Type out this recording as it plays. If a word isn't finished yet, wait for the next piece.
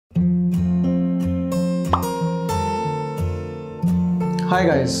Hi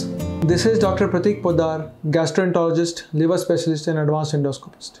guys, this is Dr. Prateik Poddar, gastroenterologist, liver specialist and advanced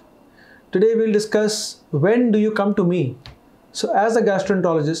endoscopist. Today we'll discuss when do you come to me. So as a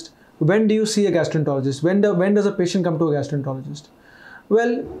gastroenterologist, when do you see a gastroenterologist? When does a patient come to a gastroenterologist?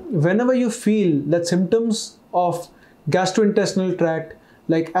 Well, whenever you feel that symptoms of gastrointestinal tract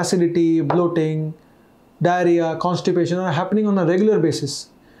like acidity, bloating, diarrhea, constipation are happening on a regular basis,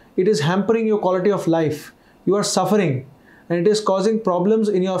 it is hampering your quality of life, you are suffering, and it is causing problems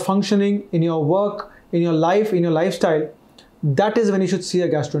in your functioning, in your work, in your life, in your lifestyle, that is when you should see a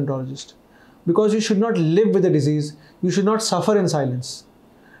gastroenterologist. Because you should not live with the disease, you should not suffer in silence.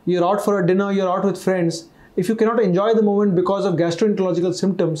 You're out for a dinner, you're out with friends. If you cannot enjoy the moment because of gastroenterological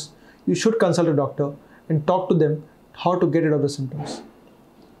symptoms, you should consult a doctor and talk to them how to get rid of the symptoms.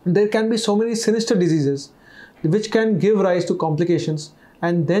 There can be so many sinister diseases which can give rise to complications,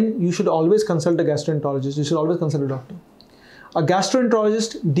 and then you should always consult a gastroenterologist, you should always consult a doctor. A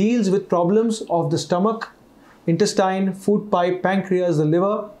gastroenterologist deals with problems of the stomach, intestine, food pipe, pancreas, the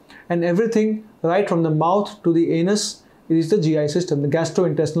liver, and everything right from the mouth to the anus. It is the GI system, the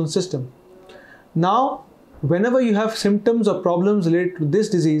gastrointestinal system. Now, whenever you have symptoms or problems related to this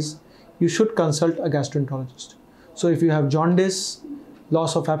disease, you should consult a gastroenterologist. So if you have jaundice,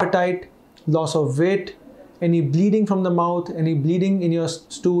 loss of appetite, loss of weight, any bleeding from the mouth, any bleeding in your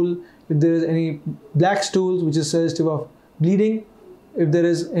stool, if there is any black stools which is suggestive of bleeding, if there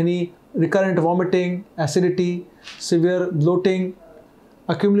is any recurrent vomiting, acidity, severe bloating,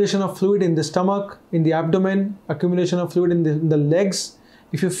 accumulation of fluid in the stomach, in the abdomen, accumulation of fluid in the legs,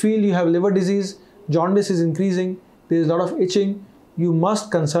 if you feel you have liver disease, jaundice is increasing, there is a lot of itching, you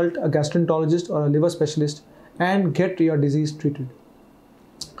must consult a gastroenterologist or a liver specialist and get your disease treated.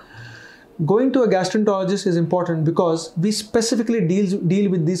 Going to a gastroenterologist is important because we specifically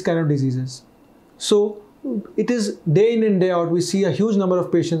deal with these kind of diseases. So it is day in and day out we see a huge number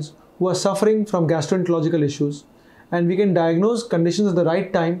of patients who are suffering from gastroenterological issues, and we can diagnose conditions at the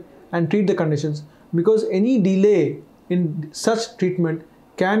right time and treat the conditions, because any delay in such treatment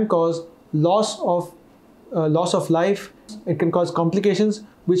can cause loss of life. It can cause complications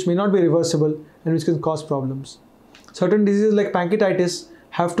which may not be reversible and which can cause problems. Certain diseases like pancreatitis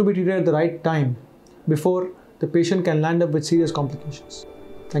have to be treated at the right time before the patient can land up with serious complications.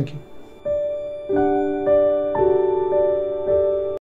 Thank you.